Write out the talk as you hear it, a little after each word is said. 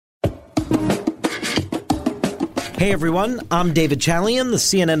Hey everyone, I'm David Chalian, the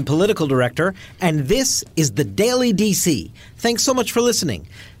CNN political director, and this is the Daily DC. Thanks so much for listening.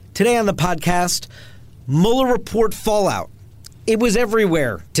 Today on the podcast, Mueller report fallout. It was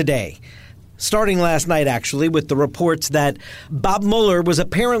everywhere today. Starting last night, actually, with the reports that Bob Mueller was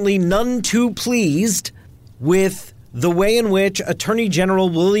apparently none too pleased with the way in which Attorney General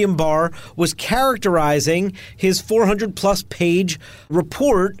William Barr was characterizing his 400-plus page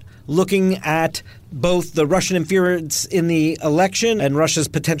report looking at both the Russian interference in the election and Russia's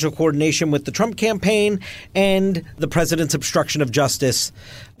potential coordination with the Trump campaign and the president's obstruction of justice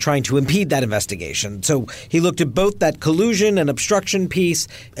trying to impede that investigation. So he looked at both that collusion and obstruction piece.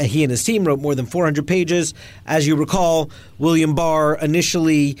 He and his team wrote more than 400 pages. As you recall, William Barr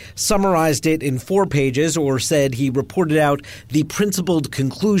initially summarized it in 4 pages, or said he reported out the principled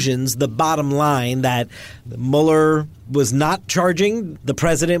conclusions, the bottom line, that Mueller was not charging the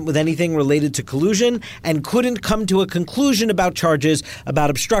president with anything related to collusion and couldn't come to a conclusion about charges about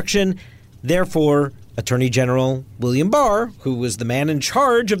obstruction. Therefore, Attorney General William Barr, who was the man in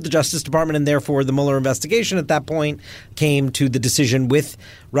charge of the Justice Department and therefore the Mueller investigation at that point, came to the decision with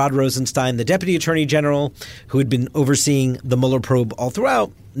Rod Rosenstein, the Deputy Attorney General, who had been overseeing the Mueller probe all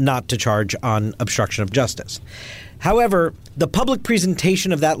throughout, not to charge on obstruction of justice. However, the public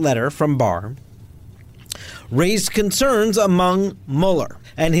presentation of that letter from Barr raised concerns among Mueller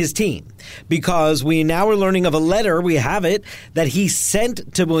and his team, because we now are learning of a letter, we have it, that he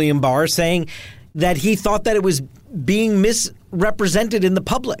sent to William Barr saying that he thought that it was being misrepresented in the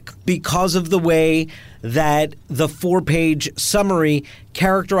public because of the way that the 4-page summary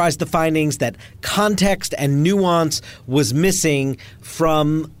characterized the findings, that context and nuance was missing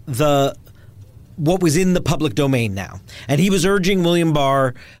from what was in the public domain now. And he was urging William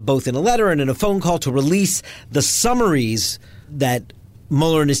Barr, both in a letter and in a phone call, to release the summaries that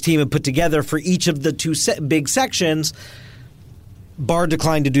Mueller and his team had put together for each of the 2 big sections. Barr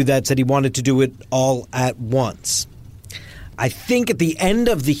declined to do that, said he wanted to do it all at once. I think at the end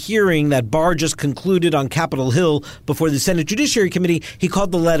of the hearing that Barr just concluded on Capitol Hill before the Senate Judiciary Committee, he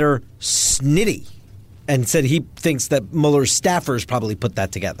called the letter snitty and said he thinks that Mueller's staffers probably put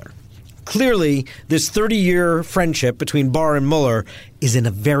that together. Clearly, this 30-year friendship between Barr and Mueller is in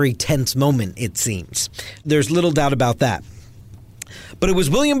a very tense moment, it seems. There's little doubt about that. But it was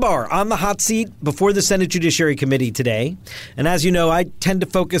William Barr on the hot seat before the Senate Judiciary Committee today. And as you know, I tend to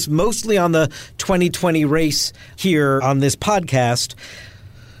focus mostly on the 2020 race here on this podcast.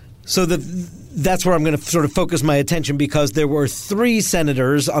 So that's where I'm going to sort of focus my attention, because there were 3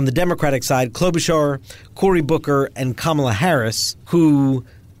 senators on the Democratic side, Klobuchar, Cory Booker, and Kamala Harris, who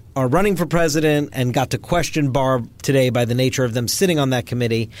are running for president and got to question Barr today by the nature of them sitting on that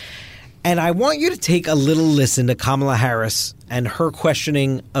committee. And I want you to take a little listen to Kamala Harris and her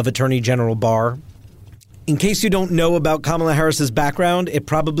questioning of Attorney General Barr. In case you don't know about Kamala Harris's background, it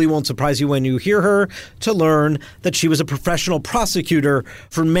probably won't surprise you when you hear her to learn that she was a professional prosecutor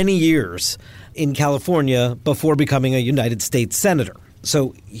for many years in California before becoming a United States senator.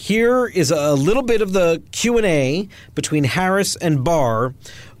 So here is a little bit of the Q&A between Harris and Barr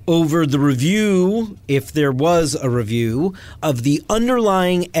over the review, if there was a review, of the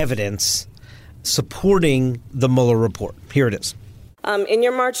underlying evidence supporting the Mueller report. Here it is. In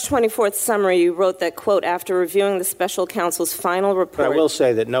your March 24th summary, you wrote that, quote, after reviewing the special counsel's final report. But I will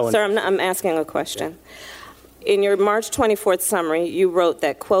say that no one. Sir, I'm asking a question. In your March 24th summary, you wrote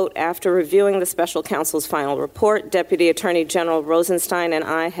that, quote, after reviewing the special counsel's final report, Deputy Attorney General Rosenstein and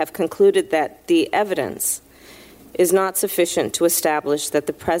I have concluded that the evidence is not sufficient to establish that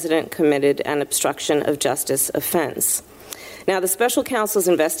the president committed an obstruction of justice offense. Now, the special counsel's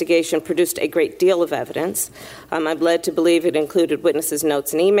investigation produced a great deal of evidence. I'm led to believe it included witnesses'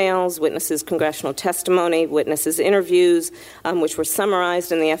 notes and emails, witnesses' congressional testimony, witnesses' interviews, which were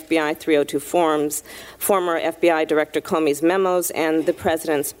summarized in the FBI 302 forms, former FBI Director Comey's memos, and the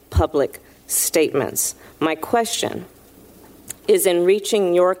president's public statements. My question is, in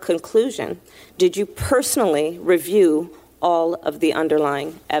reaching your conclusion, did you personally review all of the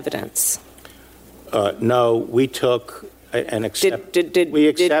underlying evidence? No, we took and accepted. We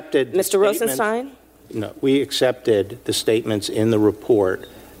accepted. Mr. Rosenstein? No, we accepted the statements in the report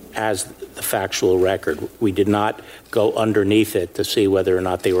as the factual record. We did not go underneath it to see whether or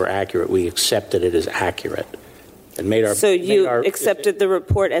not they were accurate. We accepted it as accurate and made our. So you accepted the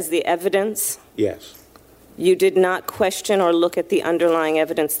report as the evidence? Yes. You did not question or look at the underlying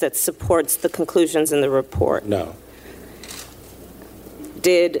evidence that supports the conclusions in the report? No.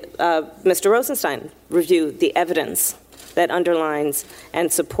 Did Mr. Rosenstein review the evidence that underlines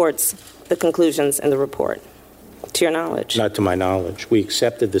and supports the conclusions in the report? To your knowledge? Not to my knowledge. We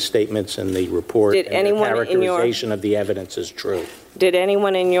accepted the statements in the report, Did and anyone the characterization of the evidence is true. Did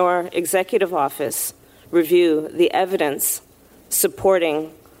anyone in your executive office review the evidence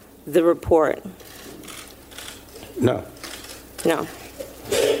supporting the report? No. No.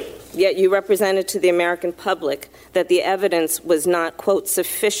 Yet you represented to the American public that the evidence was not, quote,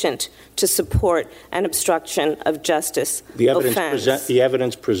 sufficient to support an obstruction of justice offense. The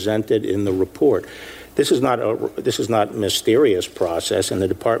evidence presented in the report. This is not a mysterious process. In the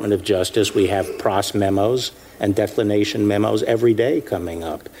Department of Justice, we have pros memos and declination memos every day coming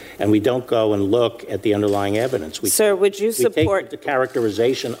up, and we don't go and look at the underlying evidence. Sir, would you support the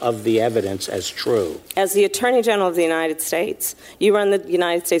characterization of the evidence as true? As the Attorney General of the United States, you run the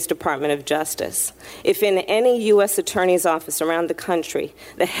United States Department of Justice. If in any U.S. attorney's office around the country,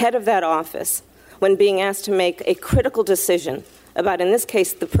 the head of that office, when being asked to make a critical decision about, in this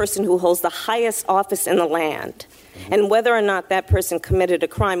case, the person who holds the highest office in the land, and whether or not that person committed a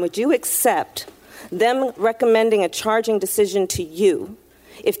crime, would you accept them recommending a charging decision to you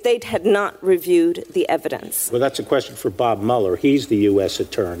if they had not reviewed the evidence? Well, that's a question for Bob Mueller. He's the U.S.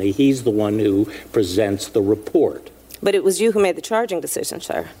 attorney. He's the one who presents the report. But it was you who made the charging decision,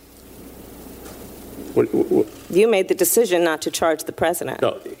 sir. What? You made the decision not to charge the president.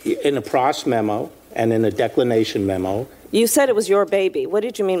 No, in a pros memo and in a declination memo. You said it was your baby. What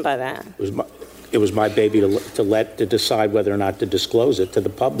did you mean by that? It was my baby to decide whether or not to disclose it to the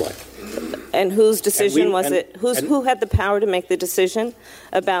public. And whose decision was it? Who had the power to make the decision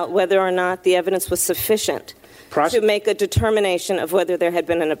about whether or not the evidence was sufficient to make a determination of whether there had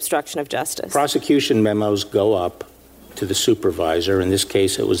been an obstruction of justice? Prosecution memos go up to the supervisor. In this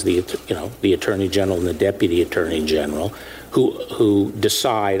case, it was the Attorney General and the Deputy Attorney General who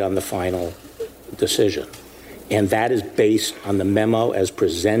decide on the final decision. And that is based on the memo as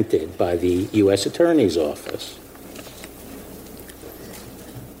presented by the U.S. Attorney's Office.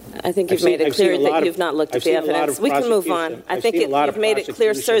 I think you've made it clear that you've not looked at the evidence. We can move on. I think you've made it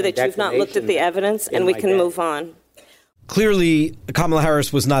clear, sir, that you've not looked at the evidence, and we can move on. Clearly, Kamala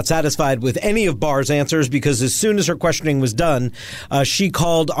Harris was not satisfied with any of Barr's answers because as soon as her questioning was done, she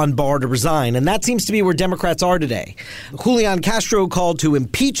called on Barr to resign. And that seems to be where Democrats are today. Julian Castro called to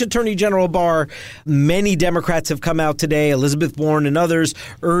impeach Attorney General Barr. Many Democrats have come out today, Elizabeth Warren and others,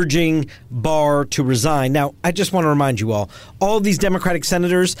 urging Barr to resign. Now, I just want to remind you all these Democratic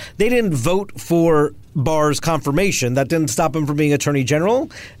senators, they didn't vote for Barr's confirmation. That didn't stop him from being Attorney General,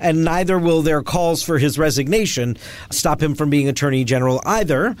 and neither will their calls for his resignation stop him from being Attorney General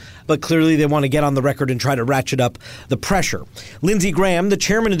either. But clearly they want to get on the record and try to ratchet up the pressure. Lindsey Graham, the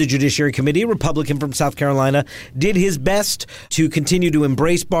chairman of the Judiciary Committee, Republican from South Carolina, did his best to continue to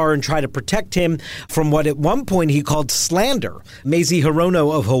embrace Barr and try to protect him from what at one point he called slander. Mazie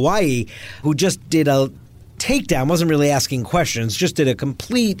Hirono of Hawaii, who just did a takedown, wasn't really asking questions, just did a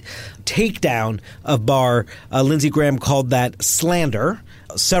complete takedown of Barr. Lindsey Graham called that slander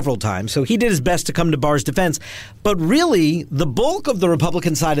several times. So he did his best to come to Barr's defense. But really, the bulk of the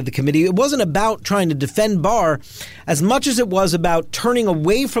Republican side of the committee, it wasn't about trying to defend Barr as much as it was about turning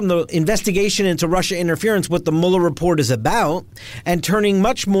away from the investigation into Russia interference, what the Mueller report is about, and turning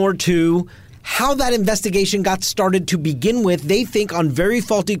much more to how that investigation got started to begin with. They think on very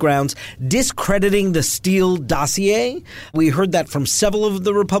faulty grounds, discrediting the Steele dossier. We heard that from several of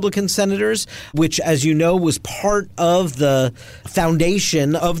the Republican senators, which, as you know, was part of the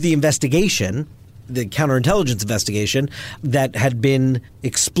foundation of the investigation, the counterintelligence investigation that had been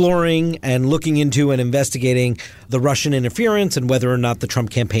exploring and looking into and investigating the Russian interference and whether or not the Trump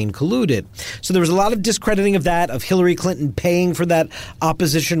campaign colluded. So there was a lot of discrediting of that, of Hillary Clinton paying for that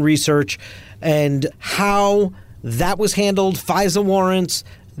opposition research, and how that was handled, FISA warrants.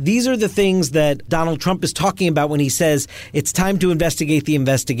 These are the things that Donald Trump is talking about when he says it's time to investigate the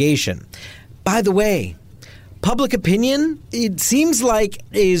investigation. By the way, public opinion, it seems like,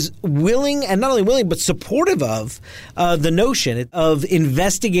 is willing, and not only willing, but supportive of the notion of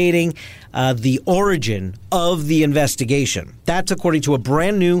investigating the origin of the investigation. That's according to a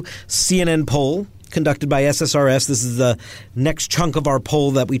brand new CNN poll conducted by SSRS. This is the next chunk of our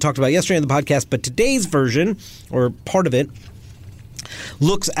poll that we talked about yesterday in the podcast, but today's version, or part of it,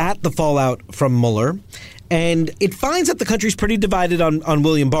 looks at the fallout from Mueller. And it finds that the country's pretty divided on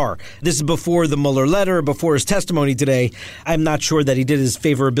William Barr. This is before the Mueller letter, before his testimony today. I'm not sure that he did his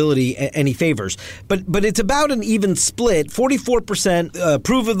favorability any favors. But it's about an even split. 44%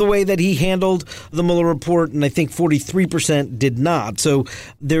 approve of the way that he handled the Mueller report, and I think 43% did not. So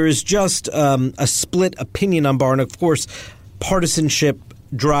there is just a split opinion on Barr. And, of course, partisanship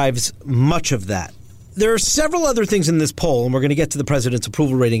drives much of that. There are several other things in this poll, and we're going to get to the president's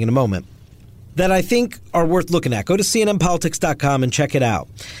approval rating in a moment. that I think are worth looking at. Go to cnnpolitics.com and check it out.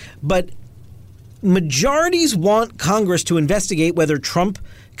 But majorities want Congress to investigate whether Trump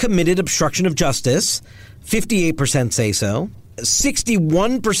committed obstruction of justice. 58% say so.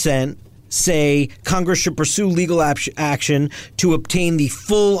 61% say Congress should pursue legal action to obtain the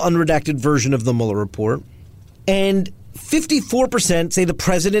full unredacted version of the Mueller report. And 54% say the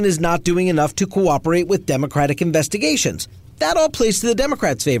president is not doing enough to cooperate with Democratic investigations. That all plays to the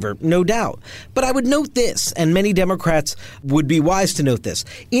Democrats' favor, no doubt. But I would note this, and many Democrats would be wise to note this.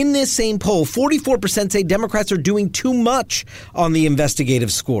 In this same poll, 44% say Democrats are doing too much on the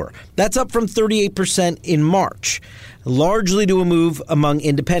investigative score. That's up from 38% in March, largely to a move among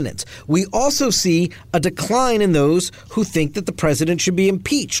independents. We also see a decline in those who think that the president should be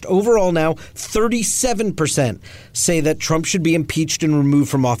impeached. Overall now, 37% say that Trump should be impeached and removed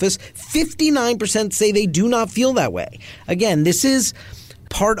from office. 59% say they do not feel that way. Again, this is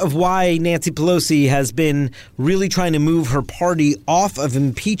part of why Nancy Pelosi has been really trying to move her party off of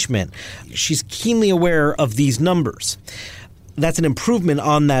impeachment. She's keenly aware of these numbers. That's an improvement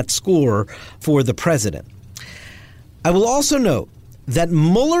on that score for the president. I will also note that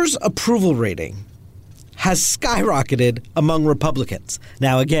Mueller's approval rating has skyrocketed among Republicans.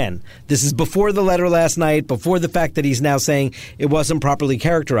 Now, again, this is before the letter last night, before the fact that he's now saying it wasn't properly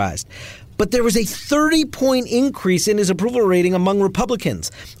characterized. But there was a 30-point increase in his approval rating among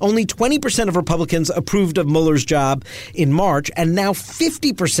Republicans. Only 20% of Republicans approved of Mueller's job in March, and now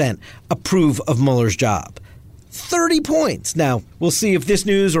 50% approve of Mueller's job. 30 points. Now, we'll see if this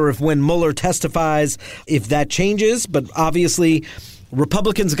news or if when Mueller testifies, if that changes. But obviously,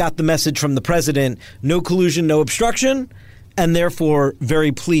 Republicans got the message from the president, no collusion, no obstruction, and therefore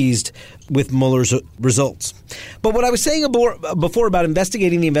very pleased with Mueller's results. But what I was saying before about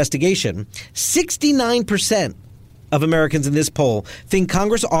investigating the investigation, 69% of Americans in this poll think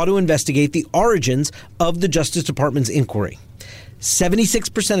Congress ought to investigate the origins of the Justice Department's inquiry.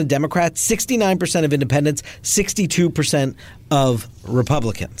 76% of Democrats, 69% of independents, 62% of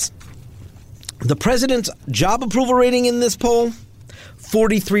Republicans. The president's job approval rating in this poll,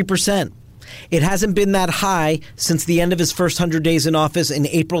 43%. It hasn't been that high since the end of his first 100 days in office in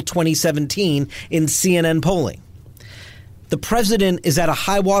April 2017 in CNN polling. The president is at a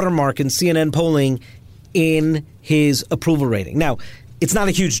high watermark in CNN polling in his approval rating. Now, it's not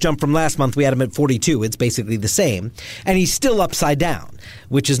a huge jump from last month. We had him at 42. It's basically the same. And he's still upside down,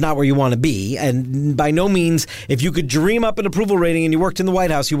 which is not where you want to be. And by no means, if you could dream up an approval rating and you worked in the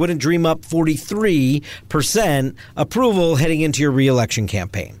White House, you wouldn't dream up 43% approval heading into your reelection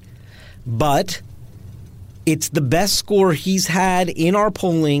campaign. But it's the best score he's had in our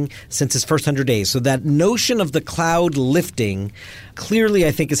polling since his first 100 days. So that notion of the cloud lifting clearly,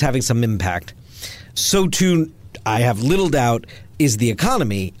 I think, is having some impact. So too, I have little doubt, is the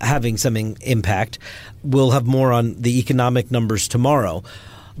economy having some impact. We'll have more on the economic numbers tomorrow.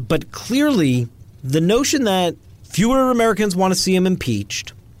 But clearly, the notion that fewer Americans want to see him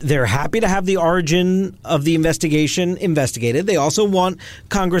impeached, they're happy to have the origin of the investigation investigated. They also want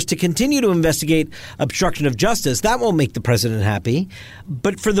Congress to continue to investigate obstruction of justice. That won't make the president happy.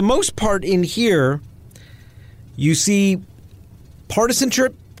 But for the most part in here, you see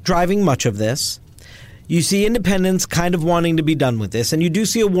partisanship driving much of this. You see independents kind of wanting to be done with this. And you do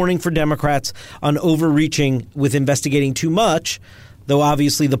see a warning for Democrats on overreaching with investigating too much, though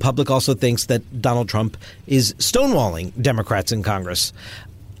obviously the public also thinks that Donald Trump is stonewalling Democrats in Congress.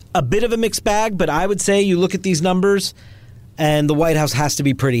 A bit of a mixed bag, but I would say you look at these numbers and the White House has to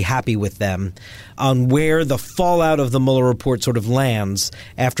be pretty happy with them on where the fallout of the Mueller report sort of lands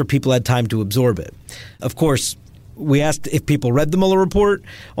after people had time to absorb it. Of course, we asked if people read the Mueller report.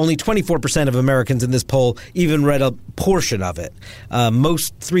 Only 24% of Americans in this poll even read a portion of it.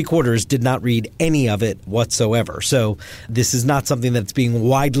 Most three-quarters did not read any of it whatsoever. So this is not something that's being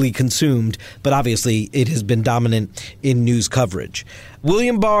widely consumed, but obviously it has been dominant in news coverage.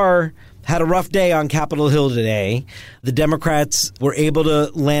 William Barr had a rough day on Capitol Hill today. The Democrats were able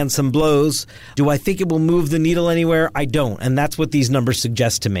to land some blows. Do I think it will move the needle anywhere? I don't. And that's what these numbers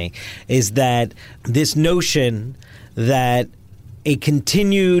suggest to me, is that this notion that a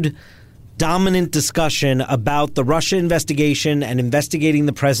continued dominant discussion about the Russia investigation and investigating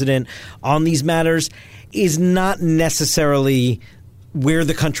the president on these matters is not necessarily where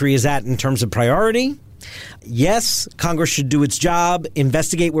the country is at in terms of priority. Yes, Congress should do its job,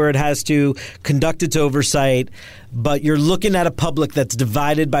 investigate where it has to, conduct its oversight, but you're looking at a public that's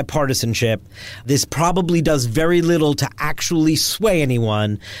divided by partisanship. This probably does very little to actually sway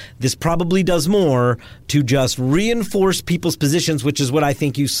anyone. This probably does more to just reinforce people's positions, which is what I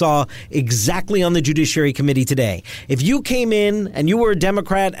think you saw exactly on the Judiciary Committee today. If you came in and you were a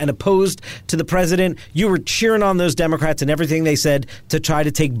Democrat and opposed to the president, you were cheering on those Democrats and everything they said to try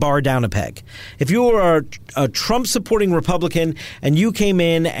to take Barr down a peg. If you were a Trump-supporting Republican and you came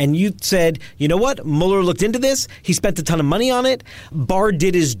in and you said, you know what, Mueller looked into this, he spent a ton of money on it, Barr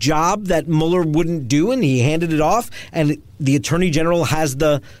did his job that Mueller wouldn't do and he handed it off, and the Attorney General has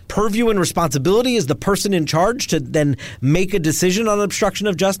the purview and responsibility as the person in charge to then make a decision on obstruction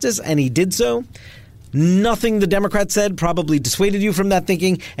of justice, and he did so. Nothing the Democrats said probably dissuaded you from that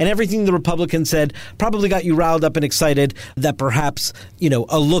thinking, and everything the Republicans said probably got you riled up and excited that perhaps,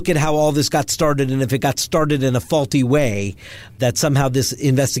 a look at how all this got started, and if it got started in a faulty way, that somehow this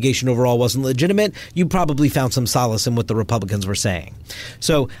investigation overall wasn't legitimate. You probably found some solace in what the Republicans were saying.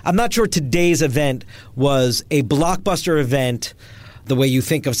 So I'm not sure today's event was a blockbuster event the way you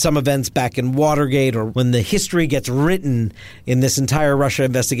think of some events back in Watergate or when the history gets written in this entire Russia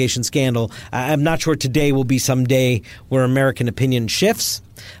investigation scandal. I'm not sure today will be some day where American opinion shifts,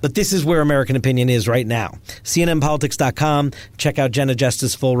 but this is where American opinion is right now. CNNPolitics.com. Check out Jenna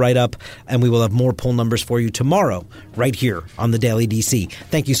Justice's full write-up, and we will have more poll numbers for you tomorrow right here on the Daily DC.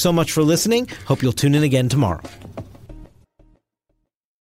 Thank you so much for listening. Hope you'll tune in again tomorrow.